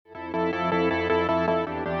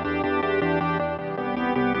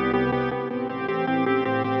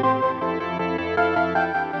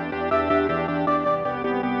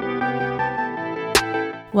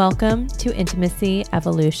Welcome to Intimacy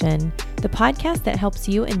Evolution, the podcast that helps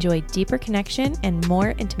you enjoy deeper connection and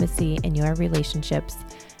more intimacy in your relationships.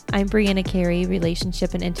 I'm Brianna Carey,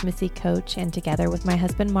 relationship and intimacy coach, and together with my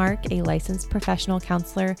husband Mark, a licensed professional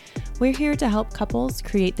counselor, we're here to help couples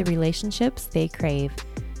create the relationships they crave.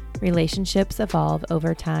 Relationships evolve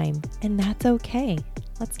over time, and that's okay.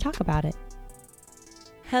 Let's talk about it.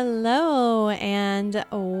 Hello and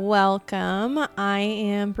welcome. I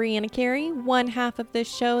am Brianna Carey, one half of this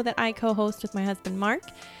show that I co-host with my husband Mark.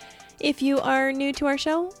 If you are new to our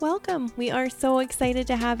show, welcome. We are so excited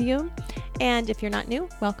to have you. And if you're not new,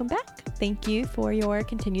 welcome back. Thank you for your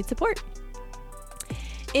continued support.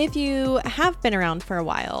 If you have been around for a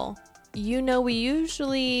while, you know we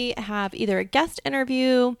usually have either a guest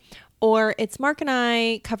interview or it's Mark and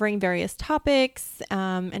I covering various topics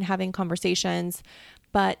and having conversations.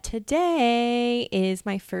 But today is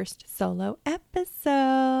my first solo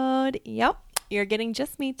episode. Yep, you're getting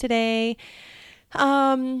just me today.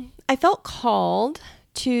 I felt called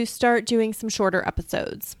to start doing some shorter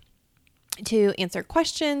episodes to answer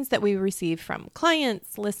questions that we receive from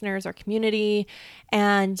clients, listeners, or community.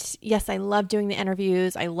 And yes, I love doing the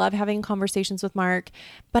interviews. I love having conversations with Mark,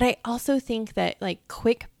 but I also think that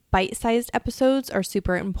quick bite-sized episodes are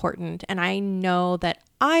super important. And I know that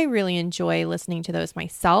I really enjoy listening to those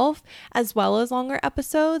myself as well as longer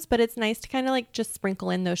episodes, but it's nice to kind of just sprinkle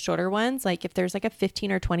in those shorter ones. Like if there's a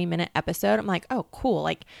 15 or 20 minute episode, I'm like, oh, cool.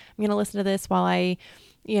 I'm going to listen to this while I,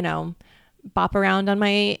 bop around on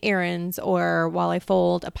my errands or while I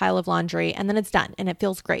fold a pile of laundry, and then it's done and it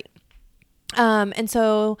feels great. And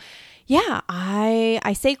so, yeah,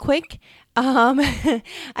 I say quick. I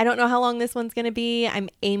don't know how long this one's going to be. I'm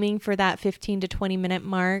aiming for that 15 to 20 minute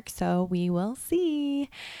mark, so we will see.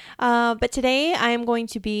 But today I am going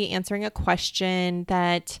to be answering a question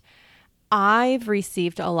that I've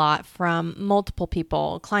received a lot from multiple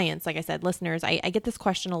people, clients, like I said, listeners. I get this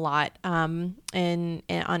question a lot on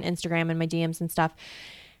Instagram and my DMs and stuff.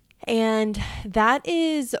 And that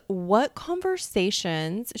is, what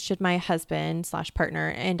conversations should my husband/partner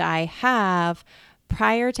and I have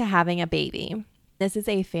prior to having a baby? This is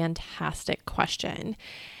a fantastic question.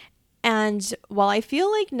 And while I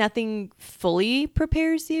feel like nothing fully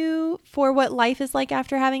prepares you for what life is like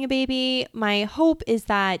after having a baby, my hope is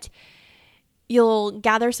that you'll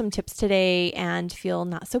gather some tips today and feel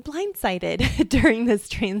not so blindsided during this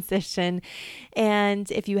transition. And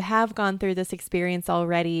if you have gone through this experience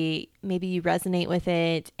already, maybe you resonate with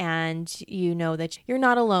it and you know that you're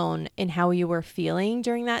not alone in how you were feeling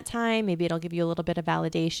during that time. Maybe it'll give you a little bit of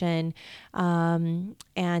validation. And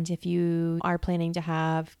if you are planning to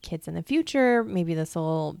have kids in the future, maybe this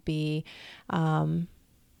will be,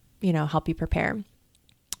 help you prepare.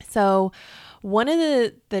 So one of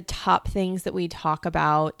the top things that we talk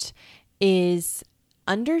about is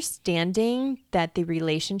understanding that the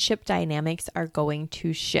relationship dynamics are going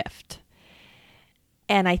to shift.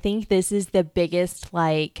 And I think this is the biggest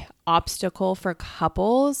obstacle for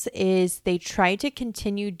couples is they try to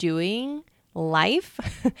continue doing life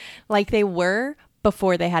like they were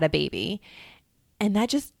before they had a baby. And that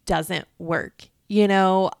just doesn't work.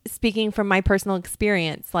 Speaking from my personal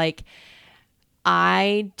experience,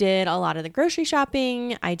 I did a lot of the grocery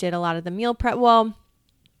shopping. I did a lot of the meal prep. Well,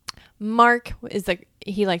 Mark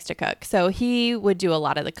he likes to cook. So he would do a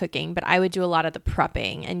lot of the cooking, but I would do a lot of the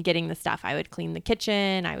prepping and getting the stuff. I would clean the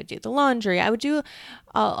kitchen. I would do the laundry. I would do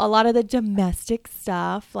a lot of the domestic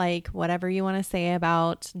stuff, whatever you want to say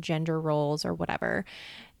about gender roles or whatever.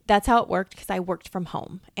 That's how it worked because I worked from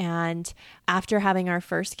home. And after having our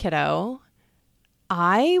first kiddo,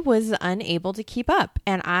 I was unable to keep up,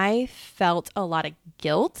 and I felt a lot of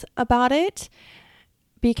guilt about it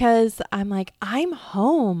because I'm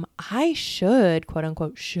home. I should, quote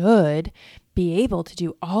unquote, be able to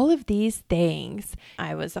do all of these things.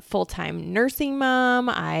 I was a full-time nursing mom.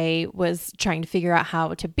 I was trying to figure out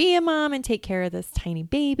how to be a mom and take care of this tiny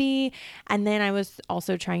baby. And then I was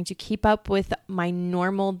also trying to keep up with my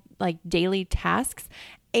normal daily tasks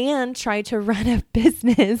and try to run a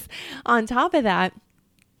business on top of that.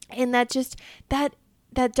 And that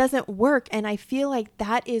doesn't work. And I feel like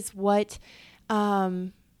that is what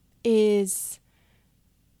is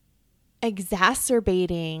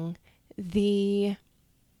exacerbating the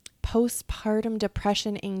postpartum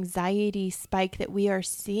depression anxiety spike that we are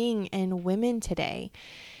seeing in women today,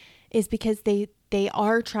 is because they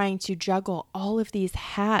are trying to juggle all of these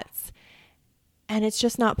hats and it's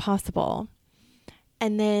just not possible.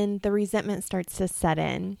 And then the resentment starts to set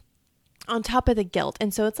in on top of the guilt.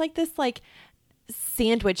 And so it's this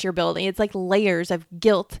sandwich you're building. It's layers of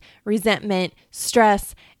guilt, resentment,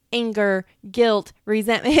 stress, anger, guilt,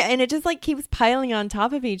 resentment, and it just like keeps piling on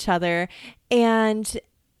top of each other. And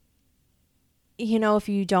if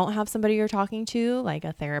you don't have somebody you're talking to, like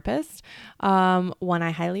a therapist, one, I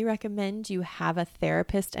highly recommend you have a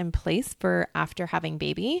therapist in place for after having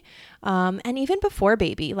baby, and even before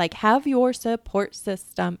baby, like have your support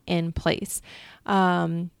system in place.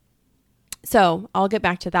 So I'll get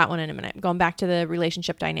back to that one in a minute, going back to the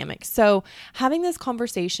relationship dynamics. So having this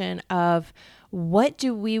conversation of what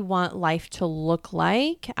do we want life to look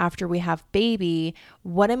like after we have baby?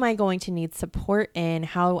 What am I going to need support in?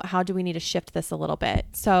 How do we need to shift this a little bit?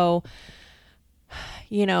 So,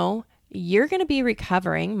 you're going to be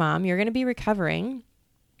recovering, mom. You're going to be recovering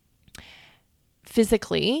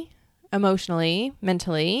physically, emotionally,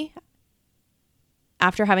 mentally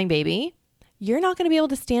after having baby. You're not going to be able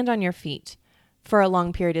to stand on your feet for a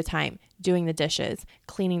long period of time, doing the dishes,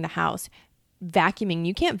 cleaning the house, vacuuming.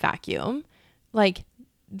 You can't vacuum. Like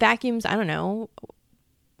vacuums, I don't know,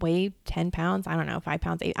 weigh 10 pounds. I don't know, 5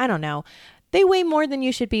 pounds, 8. I don't know. They weigh more than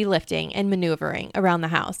you should be lifting and maneuvering around the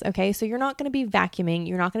house. Okay. So you're not going to be vacuuming.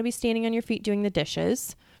 You're not going to be standing on your feet doing the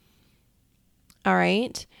dishes. All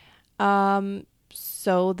right.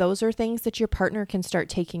 So those are things that your partner can start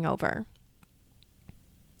taking over.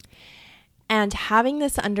 And having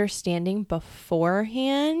this understanding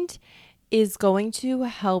beforehand is going to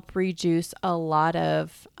help reduce a lot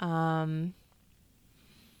of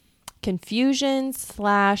confusion /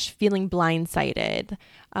 feeling blindsided.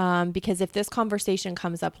 Because if this conversation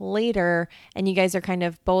comes up later and you guys are kind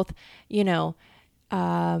of both,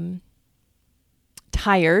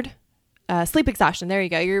 tired, sleep exhaustion, there you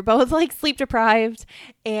go. You're both like sleep deprived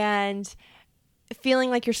and feeling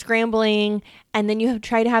like you're scrambling, and then you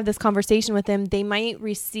try to have this conversation with them, they might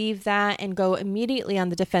receive that and go immediately on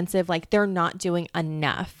the defensive, like they're not doing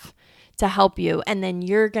enough to help you. And then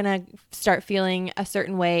you're going to start feeling a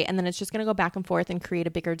certain way, and then it's just going to go back and forth and create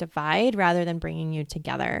a bigger divide rather than bringing you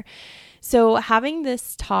together. So having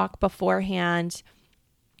this talk beforehand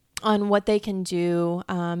on what they can do,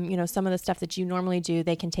 some of the stuff that you normally do,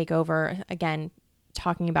 they can take over. Again,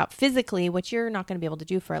 talking about physically, which you're not going to be able to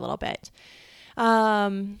do for a little bit.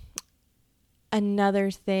 Another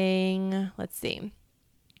thing, let's see,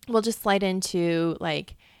 we'll just slide into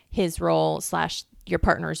like his role / your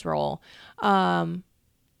partner's role.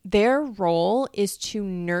 Their role is to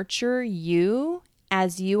nurture you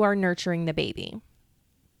as you are nurturing the baby.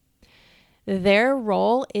 Their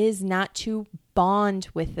role is not to bond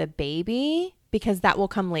with the baby, because that will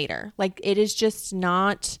come later. Like it is just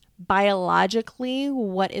not biologically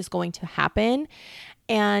what is going to happen.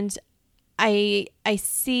 And I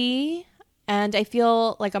see, and I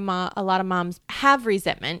feel like a lot of moms have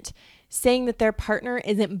resentment saying that their partner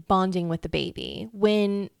isn't bonding with the baby,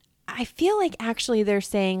 when I feel like actually they're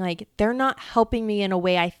saying like, they're not helping me in a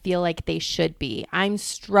way I feel like they should be. I'm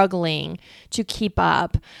struggling to keep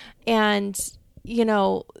up. And,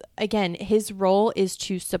 again, his role is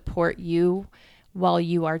to support you while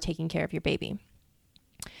you are taking care of your baby.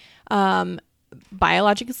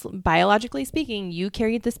 Biologically speaking, you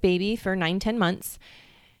carried this baby for 9-10 months.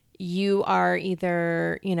 You are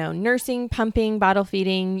either, nursing, pumping, bottle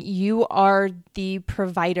feeding. You are the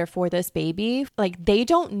provider for this baby. Like they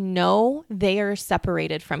don't know they are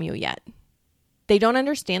separated from you yet. They don't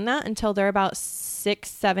understand that until they're about 6,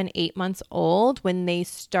 7, 8 months old, when they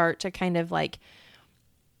start to kind of like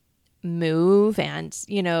move and,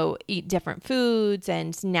 eat different foods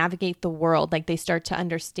and navigate the world. Like they start to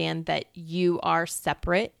understand that you are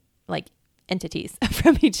separate, like entities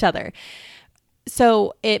from each other.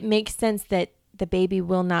 So it makes sense that the baby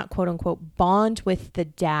will not, quote unquote, bond with the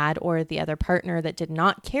dad or the other partner that did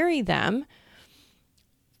not carry them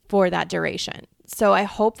for that duration. So I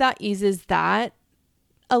hope that eases that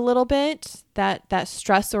a little bit, that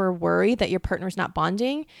stress or worry that your partner's not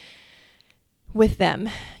bonding with them.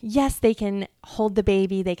 Yes, they can hold the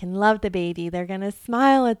baby. They can love the baby. They're going to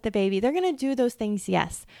smile at the baby. They're going to do those things.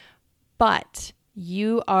 Yes. But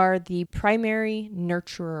you are the primary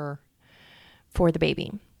nurturer for the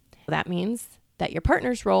baby. That means that your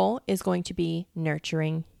partner's role is going to be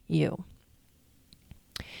nurturing you.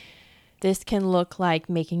 This can look like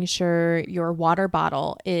making sure your water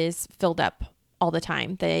bottle is filled up all the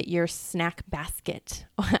time, that your snack basket.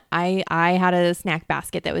 I had a snack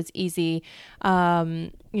basket that was easy,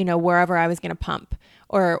 wherever I was going to pump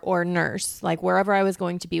or nurse, like wherever I was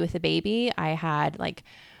going to be with the baby, I had like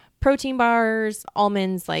protein bars,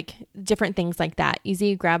 almonds, like different things like that.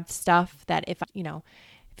 Easy grab stuff that if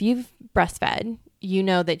you've breastfed, you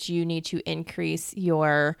know that you need to increase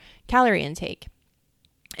your calorie intake.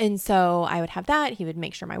 And so I would have that. He would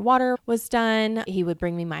make sure my water was done. He would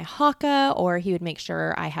bring me my Haakaa, or he would make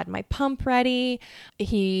sure I had my pump ready.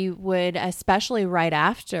 He would, especially right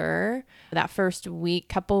after that first week,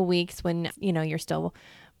 couple weeks when, you're still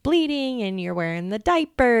bleeding and you're wearing the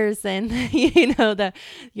diapers and,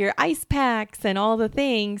 your ice packs and all the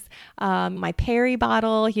things. My peri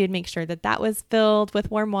bottle, he would make sure that was filled with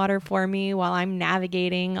warm water for me while I'm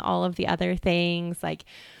navigating all of the other things. Like,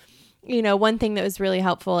 one thing that was really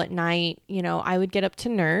helpful at night, I would get up to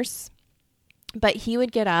nurse, but he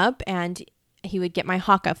would get up and he would get my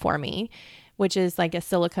Haakaa for me, which is like a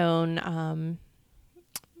silicone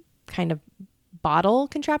kind of bottle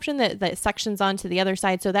contraption that sections onto the other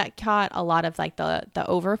side. So that caught a lot of like the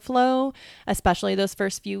overflow, especially those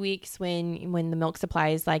first few weeks when the milk supply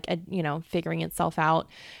is like, figuring itself out.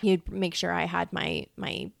 He'd make sure I had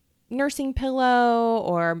my nursing pillow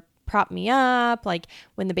or prop me up. Like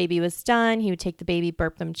when the baby was done, he would take the baby,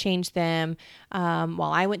 burp them, change them.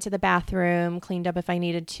 While I went to the bathroom, cleaned up if I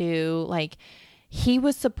needed to. Like he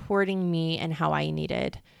was supporting me and how I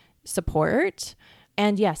needed support.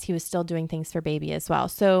 And yes, he was still doing things for baby as well.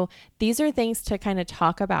 So these are things to kind of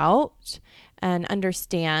talk about and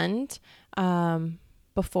understand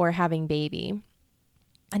before having baby.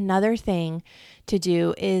 Another thing to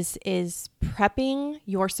do is prepping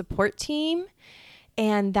your support team.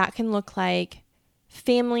 And that can look like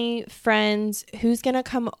family, friends, who's going to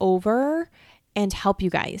come over and help you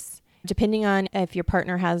guys. Depending on if your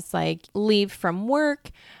partner has like leave from work,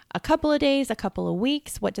 a couple of days, a couple of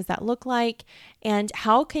weeks, what does that look like? And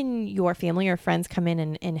how can your family or friends come in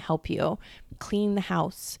and help you clean the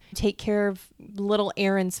house, take care of little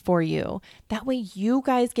errands for you? That way you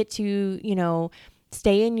guys get to,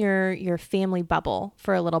 stay in your family bubble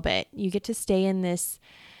for a little bit. You get to stay in this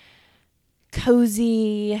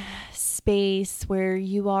cozy space where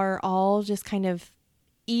you are all just kind of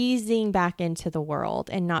easing back into the world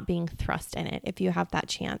and not being thrust in it if you have that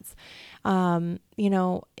chance.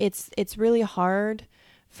 It's really hard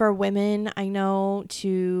for women, I know,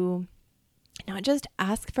 to not just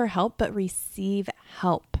ask for help, but receive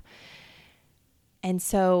help. And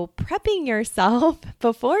so prepping yourself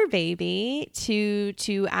before baby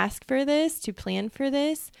to ask for this, to plan for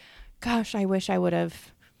this, gosh, I wish I would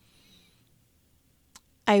have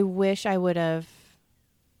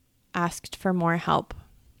asked for more help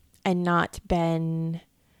and not been,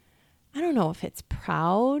 I don't know if it's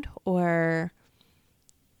proud or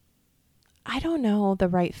I don't know the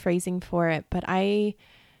right phrasing for it, but I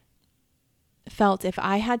felt if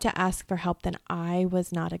I had to ask for help, then I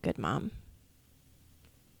was not a good mom.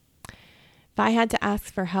 If I had to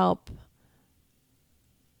ask for help,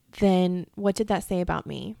 then what did that say about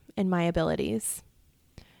me and my abilities?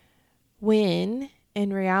 When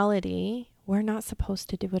in reality, we're not supposed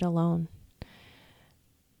to do it alone.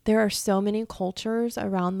 There are so many cultures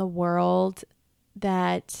around the world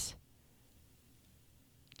that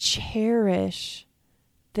cherish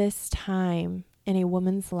this time in a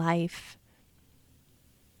woman's life,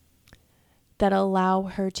 that allow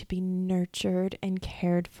her to be nurtured and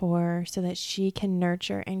cared for so that she can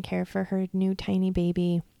nurture and care for her new tiny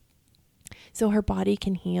baby, so her body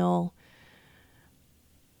can heal.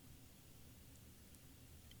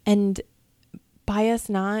 And by us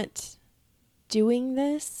not doing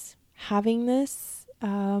this, having this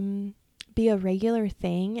be a regular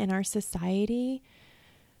thing in our society,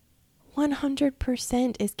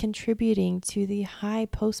 100% is contributing to the high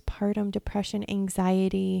postpartum depression,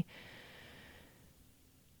 anxiety,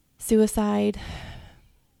 suicide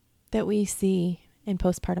that we see in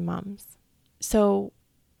postpartum moms. So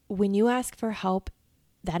when you ask for help,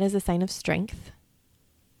 that is a sign of strength.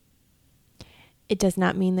 It does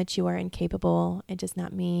not mean that you are incapable. It does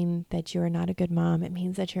not mean that you are not a good mom. It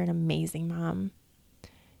means that you're an amazing mom.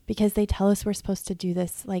 Because they tell us we're supposed to do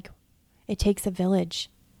this. Like, it takes a village.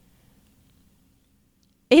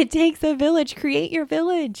 It takes a village. Create your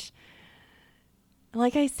village.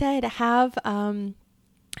 Like I said, have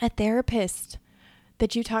a therapist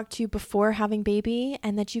that you talk to before having baby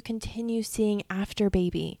and that you continue seeing after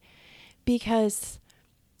baby. Because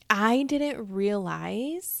I didn't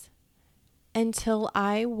realize until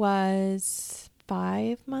I was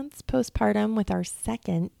 5 months postpartum with our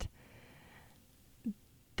second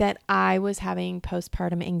that I was having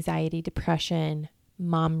postpartum anxiety, depression,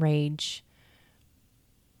 mom rage,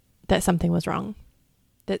 that something was wrong,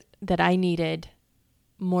 that I needed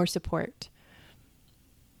more support.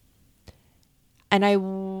 And I,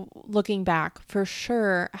 looking back, for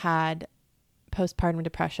sure had postpartum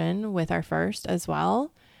depression with our first as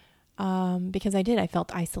well. Because I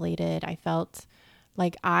felt isolated. I felt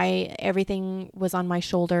like everything was on my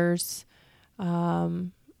shoulders.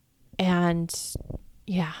 And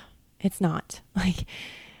yeah, it's not.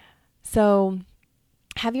 So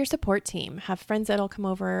have your support team, have friends that'll come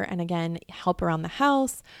over and again, help around the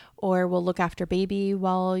house, or will look after baby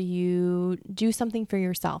while you do something for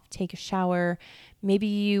yourself. Take a shower. Maybe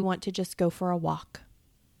you want to just go for a walk.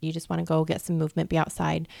 You just want to go get some movement, be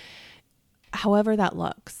outside, however that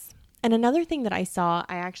looks. And another thing that I saw,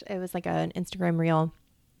 it was like an Instagram reel,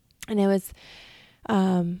 and it was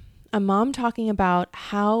a mom talking about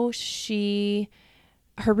how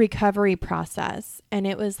her recovery process. And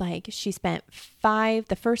it was like she spent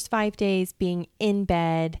the first 5 days being in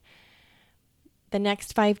bed. The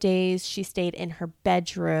next 5 days she stayed in her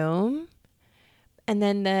bedroom. And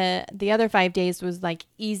then the other 5 days was like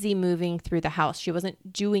easy moving through the house. She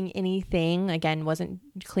wasn't doing anything, again, wasn't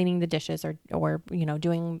cleaning the dishes or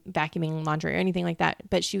doing vacuuming, laundry or anything like that.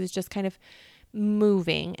 But she was just kind of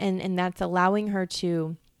moving, and that's allowing her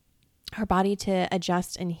body to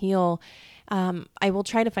adjust and heal. I will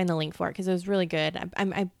try to find the link for it because it was really good.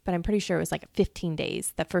 But I'm pretty sure it was like 15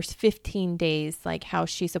 days, the first 15 days, like how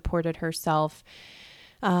she supported herself,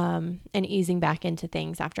 and easing back into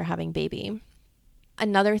things after having baby.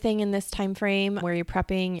 Another thing in this time frame where you're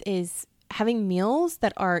prepping is having meals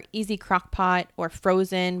that are easy crock pot or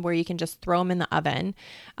frozen where you can just throw them in the oven.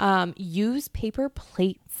 Use paper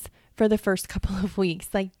plates for the first couple of weeks.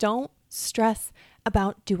 Like, don't stress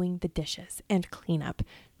about doing the dishes and cleanup.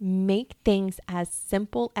 Make things as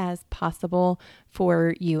simple as possible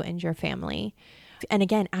for you and your family. And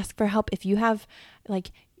again, ask for help. If you have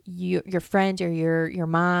your friend or your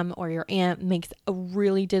mom or your aunt makes a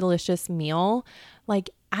really delicious meal,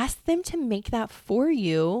 ask them to make that for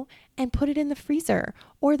you and put it in the freezer,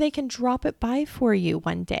 or they can drop it by for you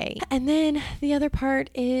one day. And then the other part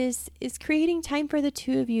is creating time for the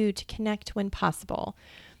two of you to connect when possible.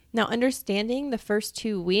 Now, understanding the first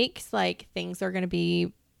 2 weeks, things are going to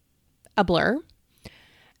be a blur.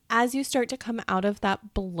 As you start to come out of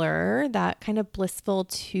that blur, that kind of blissful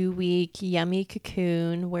 2-week yummy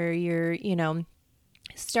cocoon where you're,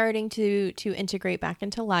 starting to integrate back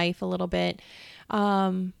into life a little bit.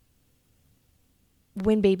 When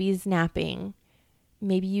baby's napping,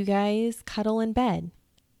 maybe you guys cuddle in bed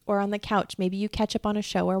or on the couch. Maybe you catch up on a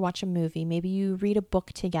show or watch a movie. Maybe you read a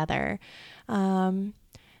book together.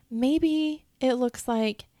 Maybe it looks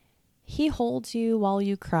like he holds you while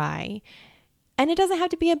you cry. And it doesn't have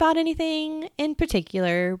to be about anything in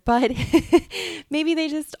particular, but maybe they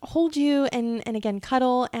just hold you and again,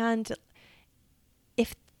 cuddle. And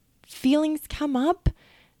if feelings come up,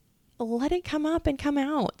 let it come up and come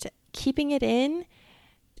out. Keeping it in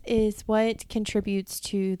is what contributes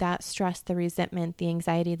to that stress, the resentment, the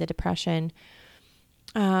anxiety, the depression.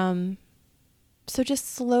 So just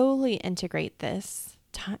slowly integrate this,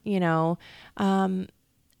 know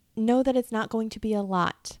that it's not going to be a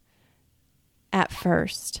lot at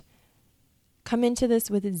first. Come into this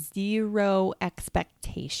with 0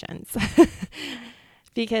 expectations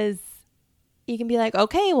because you can be like,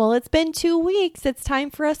 okay, well, it's been 2 weeks. It's time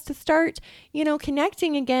for us to start,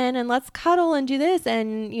 connecting again, and let's cuddle and do this.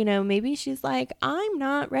 And, maybe she's like, I'm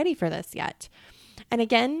not ready for this yet. And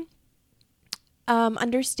again,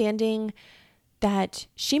 understanding that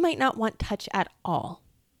she might not want touch at all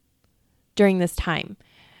during this time.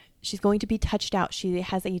 She's going to be touched out. She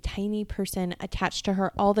has a tiny person attached to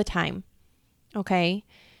her all the time. Okay.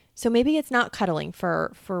 So maybe it's not cuddling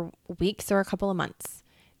for weeks or a couple of months.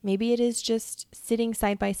 Maybe it is just sitting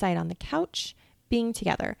side by side on the couch, being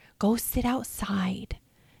together. Go sit outside.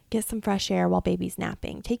 Get some fresh air while baby's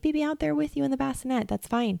napping. Take baby out there with you in the bassinet. That's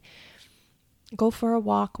fine. Go for a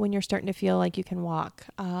walk when you're starting to feel like you can walk.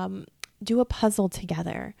 Do a puzzle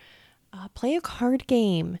together. Play a card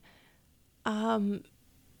game. Don't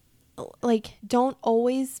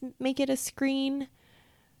always make it a screen.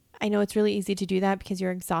 I know it's really easy to do that because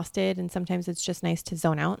you're exhausted, and sometimes it's just nice to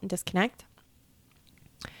zone out and disconnect.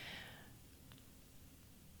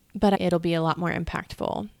 But it'll be a lot more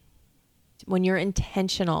impactful when you're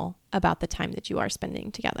intentional about the time that you are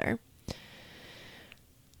spending together.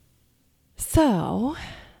 So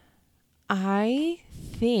I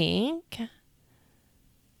think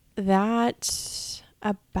that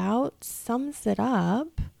about sums it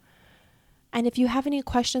up. And if you have any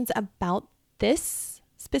questions about this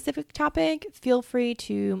specific topic, feel free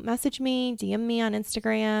to message me, DM me on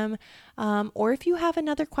Instagram. Or if you have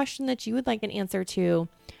another question that you would like an answer to,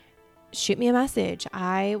 shoot me a message.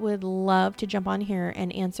 I would love to jump on here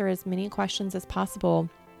and answer as many questions as possible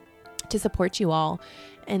to support you all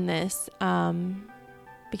in this.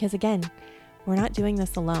 Because again, we're not doing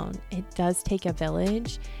this alone. It does take a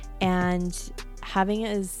village, and having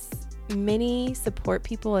as many support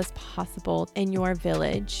people as possible in your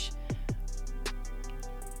village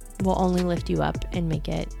will only lift you up and make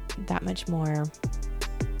it that much more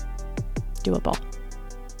doable.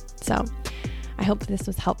 So I hope this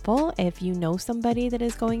was helpful. If you know somebody that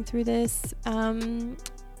is going through this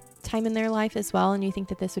time in their life as well, and you think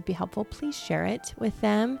that this would be helpful, please share it with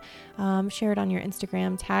them. Share it on your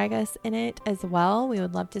Instagram, tag us in it as well. We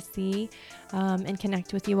would love to see and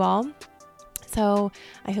connect with you all. So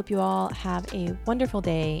I hope you all have a wonderful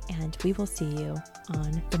day, and we will see you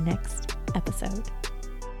on the next episode.